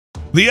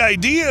The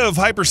idea of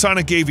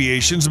hypersonic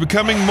aviation is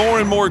becoming more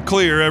and more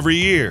clear every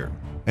year.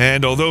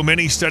 And although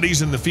many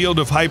studies in the field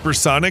of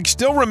hypersonics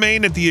still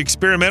remain at the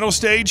experimental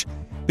stage,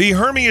 the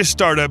Hermeus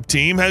startup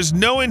team has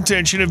no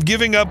intention of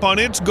giving up on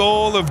its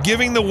goal of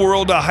giving the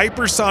world a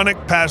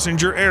hypersonic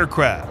passenger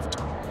aircraft.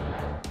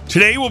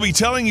 Today we'll be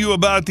telling you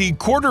about the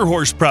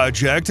Quarterhorse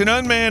project, an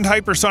unmanned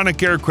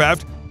hypersonic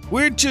aircraft,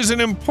 which is an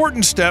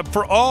important step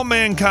for all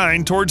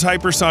mankind towards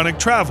hypersonic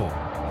travel.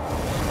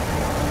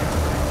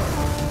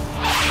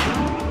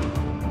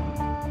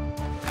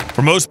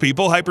 For most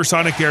people,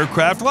 hypersonic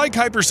aircraft, like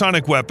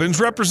hypersonic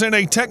weapons, represent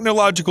a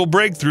technological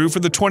breakthrough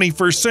for the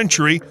 21st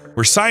century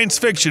where science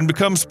fiction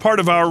becomes part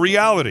of our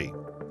reality.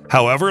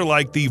 However,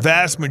 like the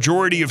vast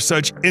majority of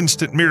such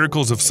instant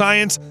miracles of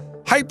science,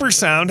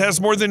 hypersound has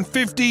more than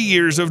 50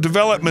 years of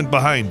development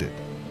behind it.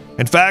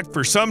 In fact,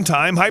 for some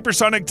time,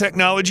 hypersonic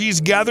technologies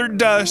gathered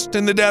dust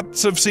in the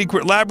depths of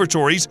secret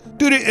laboratories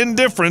due to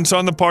indifference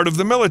on the part of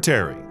the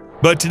military.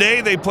 But today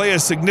they play a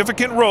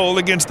significant role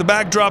against the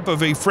backdrop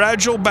of a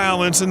fragile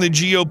balance in the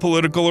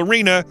geopolitical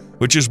arena,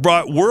 which has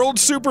brought world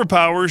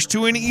superpowers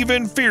to an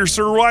even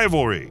fiercer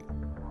rivalry.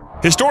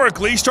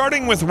 Historically,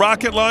 starting with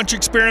rocket launch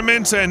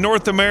experiments and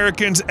North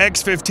American's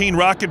X-15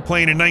 rocket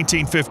plane in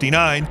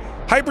 1959,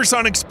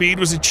 hypersonic speed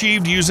was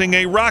achieved using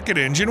a rocket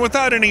engine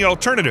without any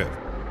alternative.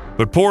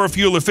 But poor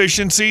fuel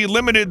efficiency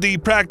limited the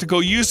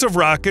practical use of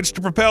rockets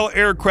to propel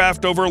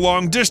aircraft over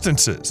long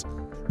distances.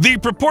 The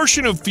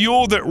proportion of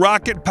fuel that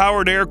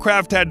rocket-powered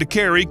aircraft had to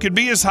carry could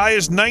be as high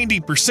as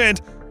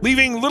 90%,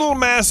 leaving little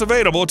mass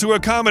available to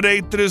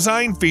accommodate the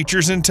design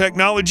features and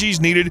technologies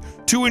needed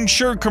to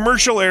ensure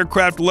commercial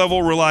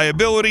aircraft-level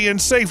reliability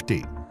and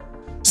safety.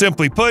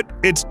 Simply put,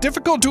 it's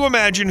difficult to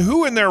imagine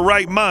who in their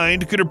right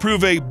mind could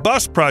approve a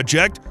bus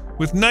project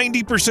with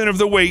 90% of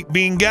the weight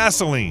being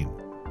gasoline.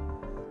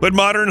 But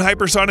modern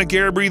hypersonic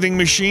air-breathing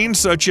machines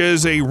such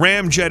as a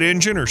ramjet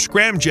engine or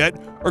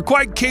scramjet are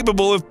quite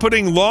capable of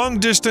putting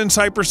long-distance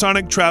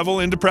hypersonic travel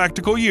into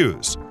practical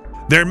use.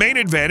 Their main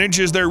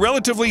advantage is their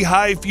relatively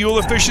high fuel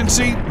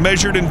efficiency,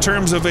 measured in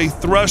terms of a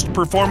thrust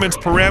performance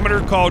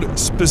parameter called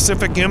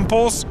specific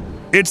impulse.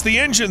 It's the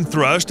engine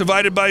thrust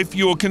divided by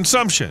fuel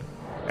consumption.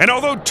 And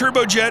although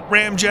turbojet,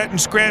 ramjet, and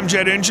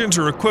scramjet engines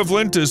are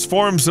equivalent as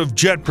forms of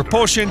jet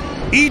propulsion,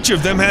 each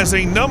of them has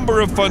a number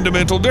of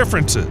fundamental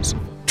differences.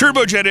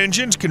 Turbojet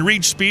engines can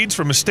reach speeds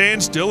from a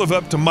standstill of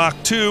up to Mach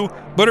 2,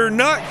 but are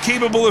not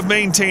capable of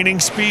maintaining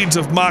speeds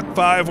of Mach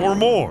 5 or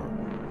more.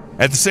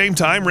 At the same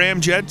time,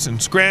 ramjets and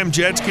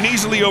scramjets can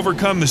easily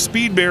overcome the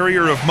speed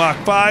barrier of Mach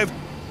 5,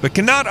 but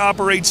cannot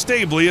operate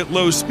stably at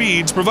low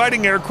speeds,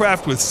 providing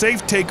aircraft with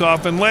safe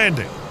takeoff and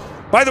landing.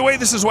 By the way,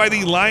 this is why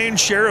the lion's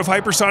share of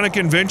hypersonic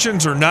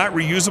inventions are not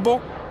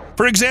reusable.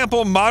 For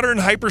example, modern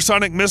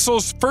hypersonic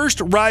missiles first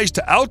rise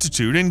to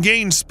altitude and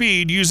gain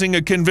speed using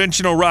a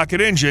conventional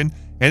rocket engine,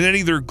 and then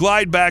either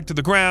glide back to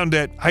the ground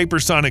at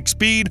hypersonic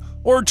speed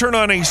or turn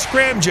on a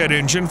scramjet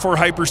engine for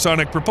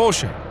hypersonic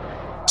propulsion.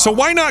 So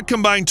why not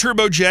combine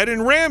turbojet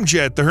and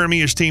ramjet, the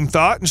Hermeus team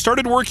thought, and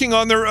started working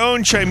on their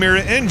own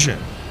Chimera engine.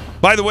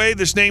 By the way,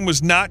 this name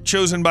was not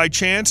chosen by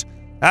chance.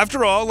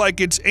 After all,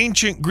 like its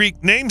ancient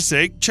Greek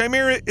namesake,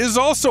 Chimera is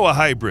also a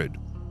hybrid.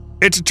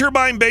 It's a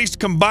turbine-based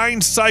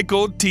combined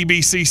cycle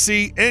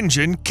 (TBCC)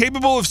 engine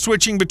capable of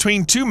switching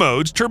between two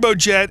modes,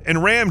 turbojet and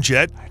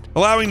ramjet,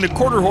 allowing the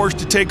Quarterhorse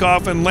to take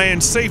off and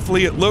land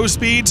safely at low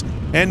speeds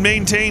and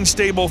maintain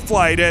stable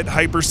flight at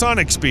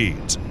hypersonic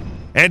speeds.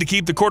 And to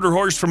keep the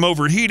Quarterhorse from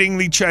overheating,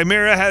 the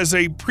Chimera has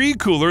a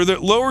pre-cooler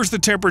that lowers the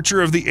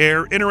temperature of the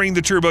air entering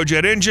the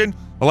turbojet engine,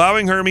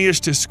 allowing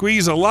Hermeus to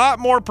squeeze a lot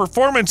more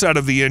performance out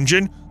of the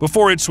engine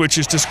before it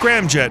switches to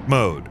scramjet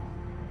mode.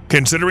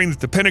 Considering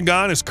that the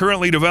Pentagon is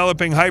currently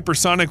developing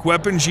hypersonic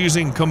weapons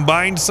using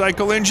combined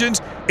cycle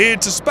engines,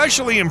 it's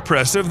especially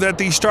impressive that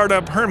the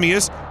startup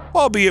Hermeus,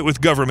 albeit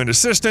with government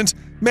assistance,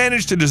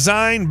 managed to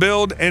design,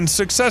 build, and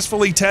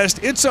successfully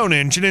test its own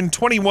engine in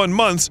 21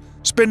 months,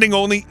 spending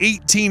only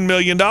 $18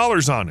 million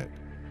on it.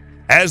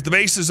 As the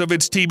basis of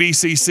its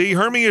TBCC,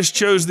 Hermeus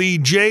chose the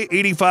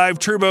J85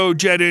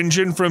 turbojet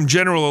engine from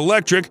General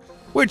Electric,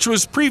 which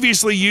was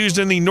previously used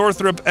in the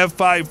Northrop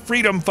F-5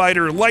 Freedom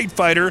Fighter light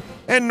fighter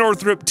and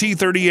Northrop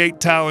T-38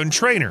 Talon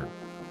trainer.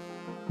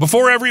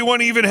 Before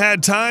everyone even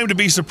had time to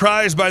be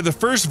surprised by the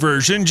first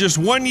version, just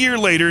 1 year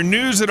later,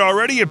 news had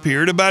already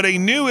appeared about a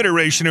new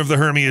iteration of the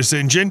Hermeus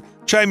engine,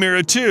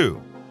 Chimera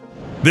 2.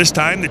 This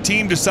time, the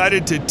team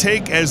decided to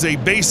take as a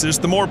basis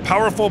the more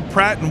powerful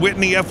Pratt &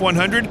 Whitney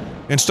F-100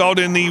 installed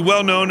in the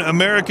well-known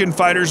American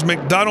fighters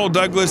McDonnell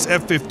Douglas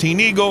F-15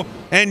 Eagle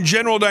and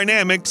General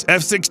Dynamics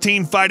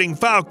F-16 Fighting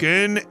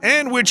Falcon,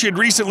 and which had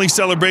recently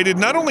celebrated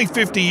not only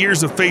 50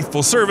 years of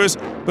faithful service,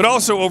 but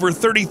also over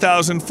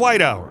 30,000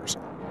 flight hours.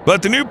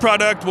 But the new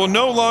product will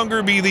no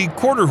longer be the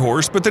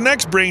Quarterhorse, but the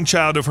next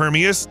brainchild of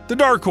Hermeus, the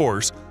Dark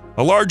Horse,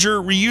 a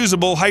larger,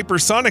 reusable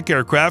hypersonic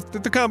aircraft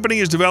that the company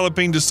is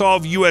developing to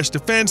solve U.S.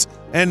 defense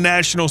and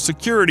national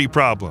security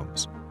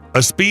problems.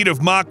 A speed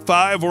of Mach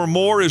 5 or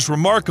more is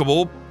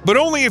remarkable, but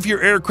only if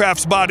your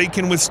aircraft's body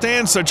can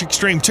withstand such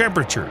extreme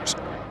temperatures.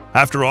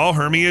 After all,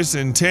 Hermeus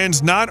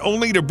intends not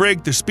only to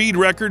break the speed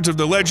records of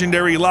the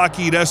legendary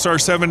Lockheed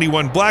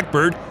SR-71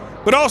 Blackbird,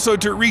 but also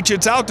to reach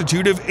its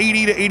altitude of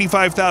 80 to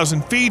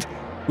 85,000 feet,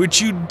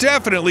 which you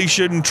definitely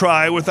shouldn't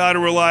try without a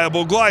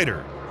reliable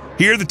glider.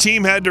 Here, the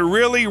team had to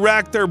really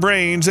rack their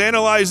brains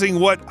analyzing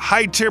what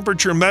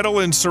high-temperature metal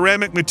and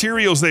ceramic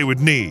materials they would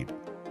need.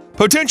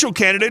 Potential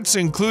candidates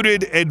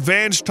included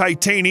advanced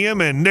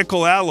titanium and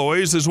nickel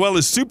alloys, as well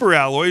as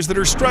superalloys that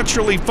are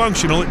structurally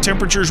functional at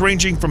temperatures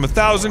ranging from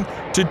 1,000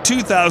 to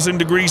 2,000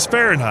 degrees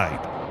Fahrenheit.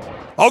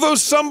 Although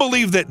some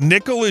believe that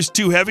nickel is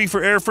too heavy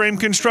for airframe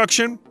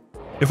construction,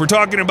 if we're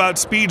talking about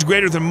speeds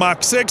greater than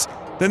Mach 6,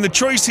 then the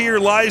choice here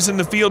lies in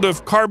the field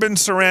of carbon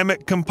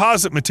ceramic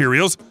composite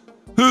materials,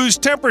 whose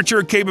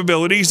temperature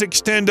capabilities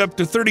extend up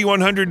to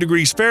 3,100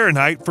 degrees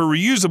Fahrenheit for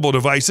reusable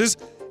devices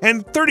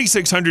and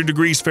 3,600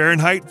 degrees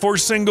Fahrenheit for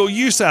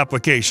single-use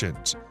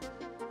applications.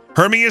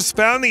 Hermeus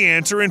found the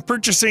answer in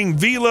purchasing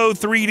Velo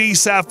 3D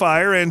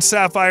Sapphire and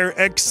Sapphire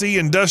XC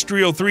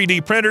industrial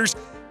 3D printers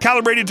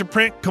calibrated to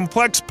print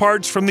complex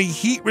parts from the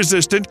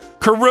heat-resistant,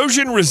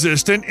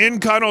 corrosion-resistant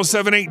Inconel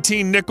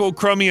 718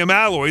 nickel-chromium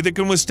alloy that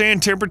can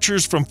withstand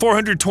temperatures from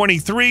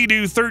 423 to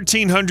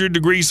 1,300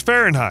 degrees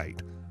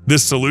Fahrenheit.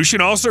 This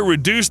solution also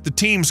reduced the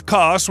team's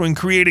costs when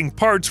creating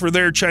parts for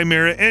their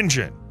Chimera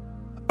engine.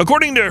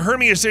 According to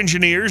Hermeus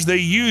engineers, they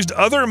used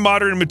other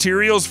modern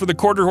materials for the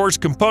Quarterhorse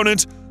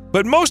components,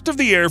 but most of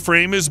the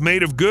airframe is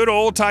made of good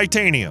old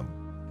titanium.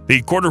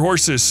 The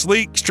Quarterhorse's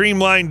sleek,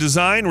 streamlined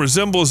design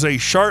resembles a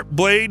sharp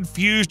blade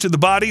fused to the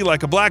body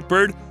like a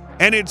Blackbird,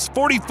 and its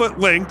 40-foot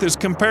length is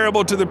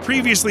comparable to the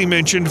previously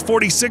mentioned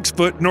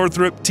 46-foot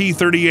Northrop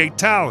T-38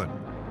 Talon.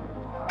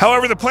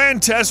 However, the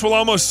planned test will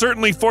almost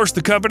certainly force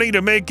the company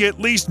to make at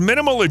least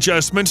minimal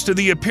adjustments to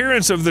the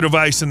appearance of the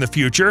device in the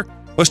future.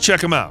 Let's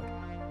check them out.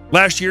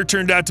 Last year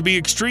turned out to be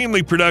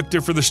extremely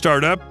productive for the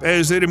startup,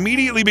 as it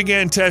immediately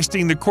began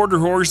testing the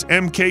Quarterhorse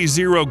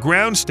Mk0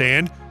 ground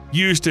stand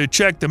used to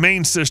check the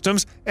main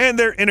systems and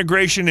their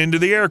integration into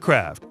the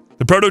aircraft.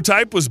 The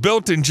prototype was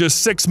built in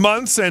just 6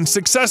 months and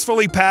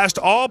successfully passed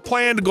all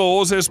planned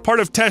goals as part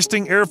of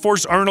testing Air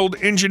Force Arnold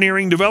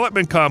Engineering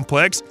Development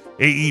Complex,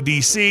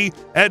 AEDC,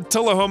 at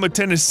Tullahoma,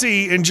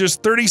 Tennessee in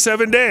just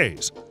 37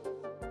 days.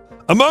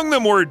 Among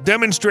them were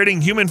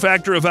demonstrating human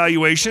factor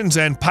evaluations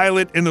and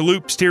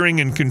pilot-in-the-loop steering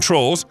and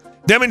controls,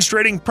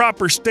 demonstrating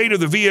proper state of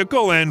the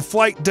vehicle and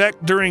flight deck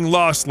during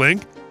loss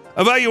link,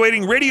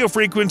 evaluating radio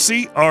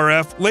frequency,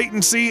 RF,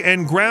 latency,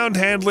 and ground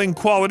handling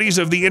qualities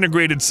of the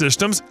integrated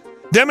systems,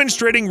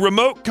 demonstrating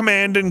remote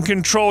command and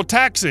control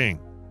taxiing.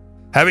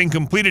 Having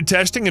completed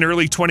testing in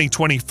early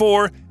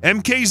 2024,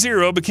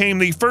 Mk0 became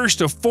the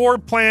first of 4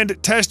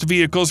 planned test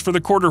vehicles for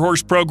the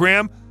Quarterhorse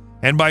program,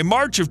 and by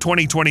March of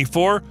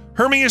 2024,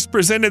 Hermeus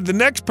presented the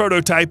next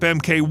prototype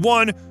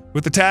Mk1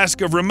 with the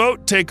task of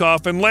remote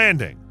takeoff and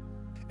landing.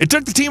 It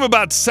took the team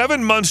about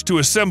 7 months to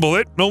assemble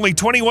it and only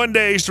 21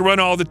 days to run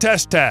all the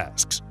test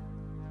tasks.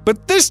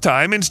 But this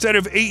time, instead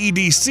of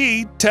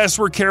AEDC, tests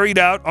were carried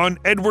out on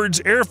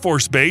Edwards Air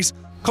Force Base,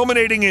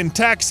 culminating in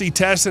taxi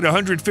tests at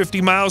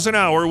 150 miles an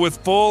hour with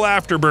full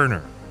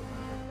afterburner.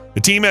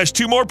 The team has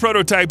 2 more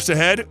prototypes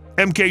ahead,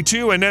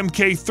 Mk2 and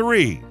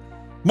Mk3.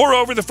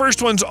 Moreover, the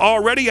first one's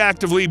already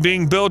actively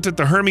being built at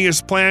the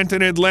Hermeus plant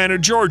in Atlanta,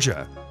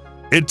 Georgia.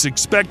 It's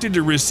expected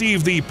to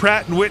receive the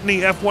Pratt &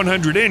 Whitney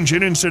F100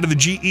 engine instead of the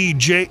GE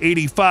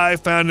J85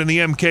 found in the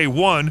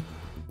Mk1.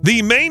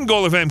 The main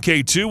goal of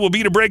Mk2 will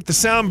be to break the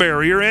sound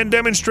barrier and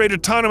demonstrate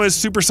autonomous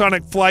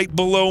supersonic flight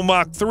below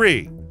Mach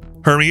 3.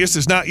 Hermeus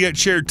has not yet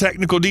shared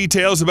technical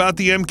details about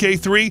the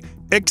Mk3,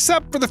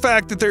 except for the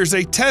fact that there's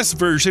a test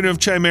version of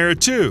Chimera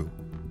 2.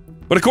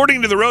 But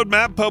according to the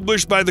roadmap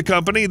published by the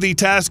company, the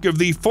task of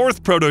the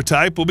 4th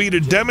prototype will be to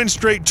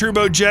demonstrate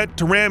turbojet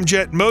to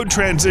ramjet mode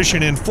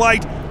transition in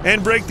flight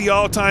and break the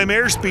all-time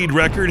airspeed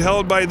record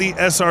held by the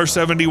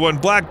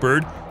SR-71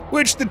 Blackbird,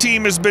 which the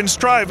team has been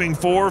striving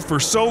for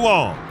so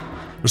long.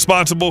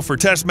 Responsible for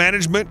test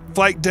management,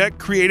 flight deck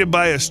created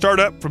by a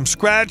startup from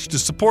scratch to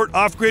support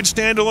off-grid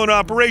standalone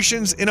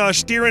operations in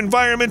austere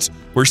environments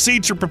where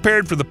seats are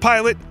prepared for the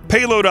pilot,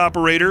 payload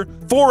operator,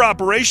 4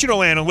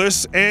 operational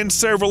analysts, and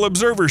several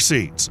observer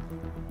seats.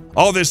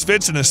 All this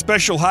fits in a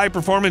special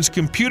high-performance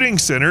computing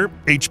center,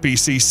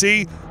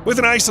 HPCC, with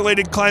an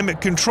isolated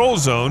climate control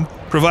zone,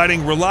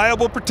 providing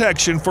reliable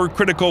protection for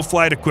critical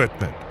flight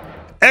equipment.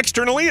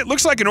 Externally, it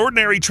looks like an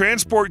ordinary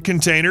transport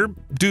container,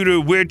 due to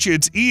which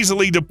it's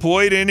easily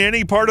deployed in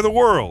any part of the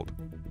world.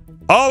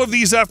 All of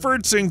these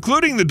efforts,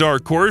 including the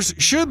Dark Horse,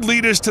 should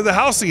lead us to the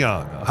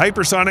Halcyon, a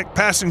hypersonic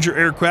passenger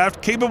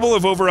aircraft capable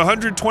of over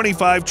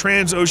 125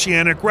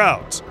 transoceanic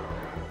routes.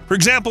 For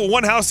example,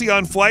 one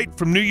Halcyon flight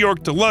from New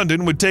York to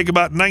London would take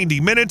about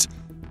 90 minutes,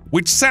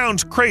 which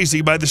sounds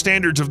crazy by the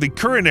standards of the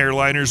current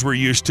airliners we're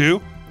used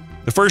to.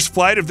 The first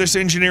flight of this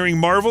engineering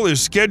marvel is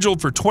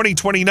scheduled for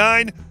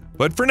 2029,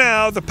 but for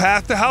now, the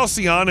path to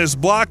Halcyon is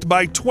blocked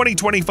by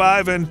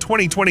 2025 and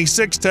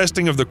 2026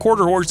 testing of the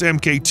Quarterhorse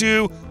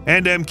Mk2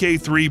 and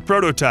Mk3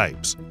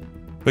 prototypes.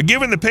 But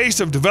given the pace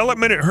of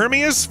development at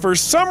Hermeus, for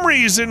some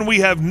reason we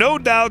have no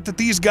doubt that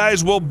these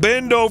guys will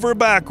bend over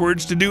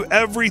backwards to do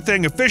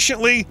everything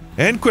efficiently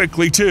and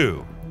quickly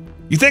too.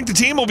 You think the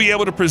team will be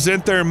able to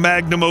present their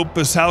magnum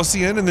opus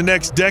Halcyon in the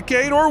next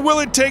decade, or will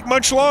it take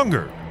much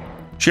longer?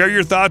 Share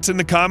your thoughts in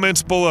the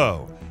comments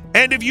below.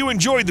 And if you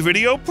enjoyed the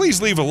video,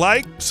 please leave a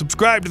like,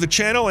 subscribe to the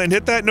channel, and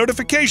hit that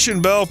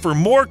notification bell for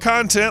more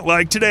content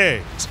like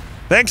today's.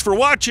 Thanks for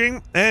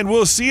watching, and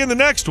we'll see you in the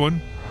next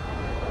one.